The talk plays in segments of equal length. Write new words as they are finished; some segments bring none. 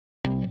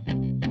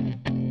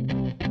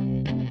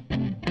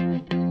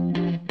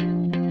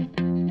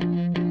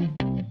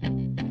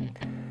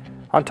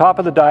On top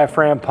of the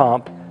diaphragm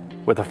pump,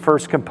 with the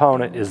first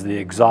component is the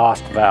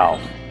exhaust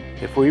valve.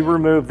 If we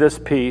remove this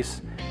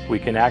piece, we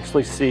can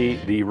actually see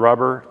the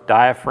rubber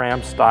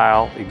diaphragm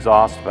style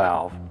exhaust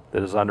valve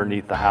that is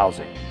underneath the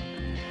housing.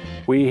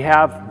 We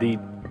have the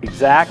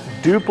exact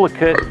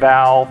duplicate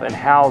valve and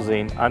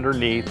housing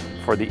underneath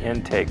for the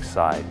intake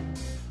side.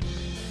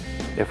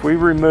 If we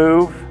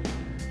remove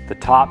the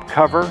top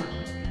cover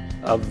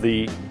of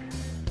the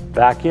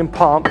vacuum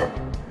pump,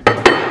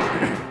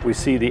 we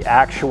see the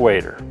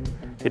actuator.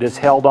 It is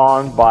held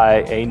on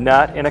by a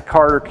nut and a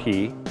Carter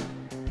key.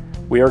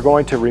 We are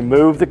going to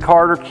remove the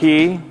Carter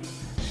key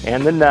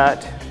and the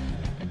nut,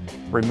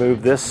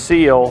 remove this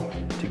seal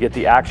to get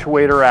the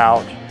actuator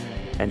out,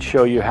 and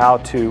show you how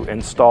to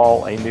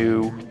install a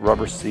new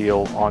rubber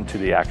seal onto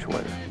the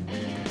actuator.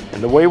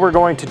 And the way we're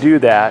going to do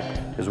that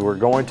is we're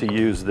going to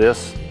use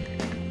this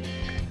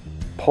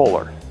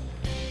puller.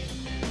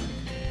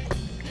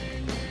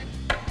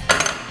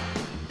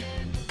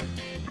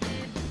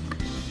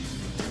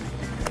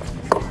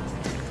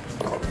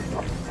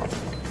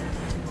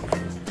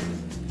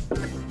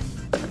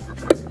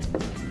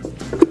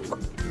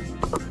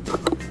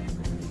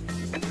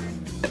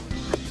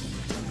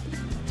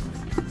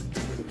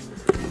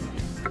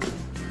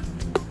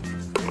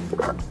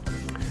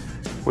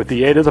 With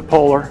the aid of the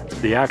puller,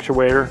 the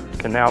actuator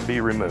can now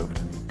be removed.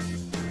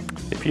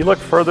 If you look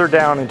further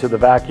down into the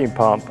vacuum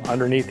pump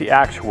underneath the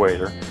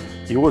actuator,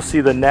 you will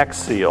see the neck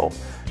seal.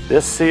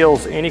 This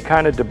seals any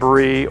kind of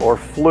debris or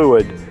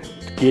fluid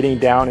getting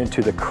down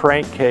into the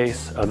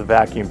crankcase of the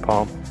vacuum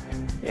pump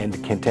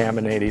and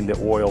contaminating the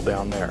oil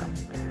down there.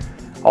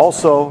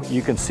 Also,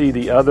 you can see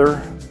the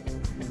other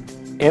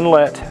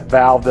inlet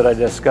valve that I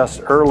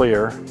discussed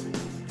earlier.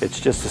 It's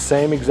just the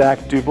same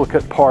exact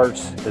duplicate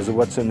parts as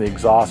what's in the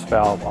exhaust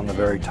valve on the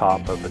very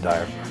top of the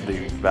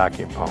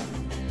vacuum pump.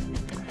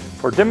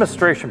 For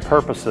demonstration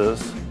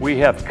purposes, we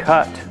have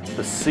cut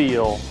the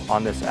seal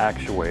on this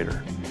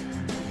actuator.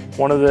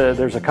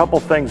 There's a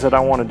couple things that I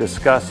want to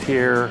discuss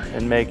here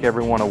and make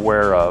everyone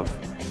aware of,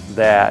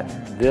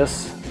 that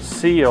this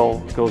seal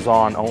goes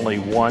on only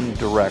one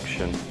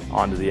direction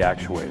onto the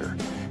actuator.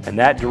 And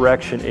that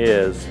direction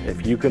is,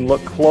 if you can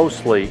look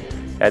closely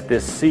at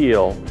this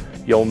seal,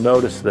 you'll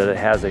notice that it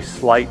has a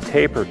slight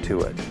taper to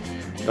it.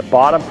 The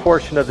bottom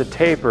portion of the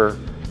taper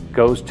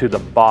goes to the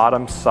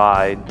bottom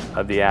side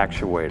of the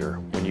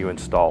actuator when you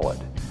install it.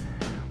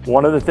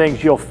 One of the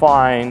things you'll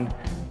find,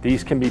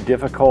 these can be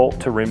difficult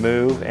to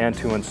remove and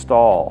to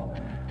install.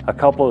 A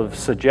couple of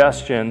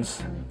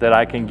suggestions that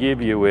I can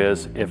give you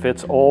is, if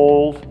it's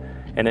old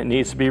and it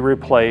needs to be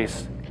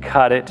replaced,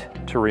 cut it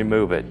to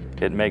remove it.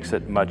 It makes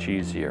it much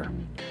easier.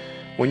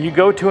 When you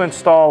go to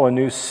install a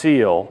new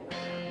seal,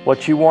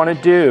 what you want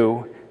to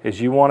do is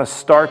you want to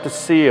start the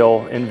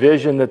seal.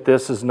 Envision that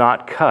this is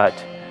not cut.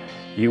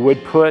 You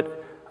would put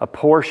a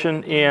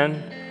portion in.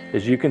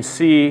 As you can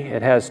see,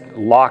 it has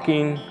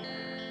locking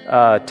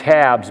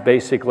tabs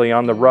basically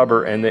on the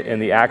rubber, and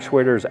the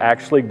actuator is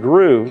actually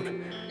grooved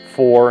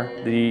for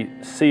the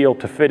seal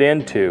to fit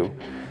into.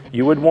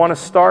 You would want to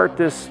start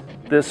this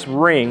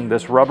ring,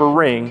 this rubber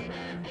ring,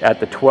 at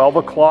the 12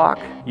 o'clock.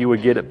 You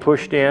would get it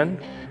pushed in.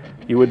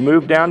 You would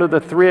move down to the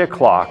 3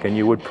 o'clock and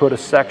you would put a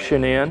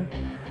section in.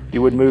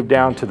 You would move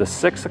down to the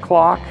 6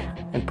 o'clock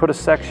and put a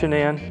section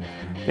in.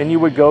 Then you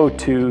would go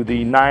to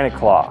the 9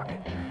 o'clock.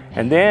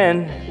 And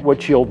then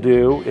what you'll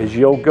do is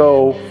you'll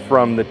go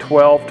from the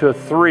 12 to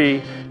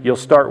 3, you'll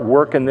start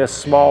working this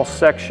small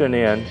section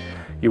in.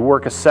 You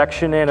work a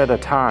section in at a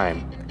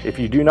time. If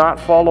you do not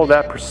follow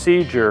that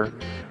procedure,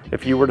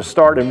 if you were to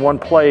start in one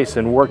place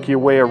and work your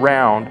way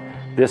around,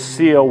 this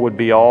seal would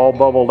be all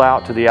bubbled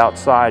out to the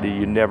outside and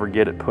you'd never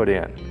get it put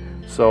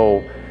in.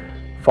 So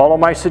follow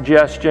my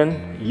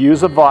suggestion,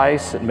 use a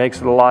vise. It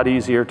makes it a lot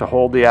easier to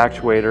hold the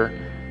actuator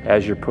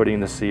as you're putting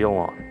the seal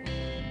on.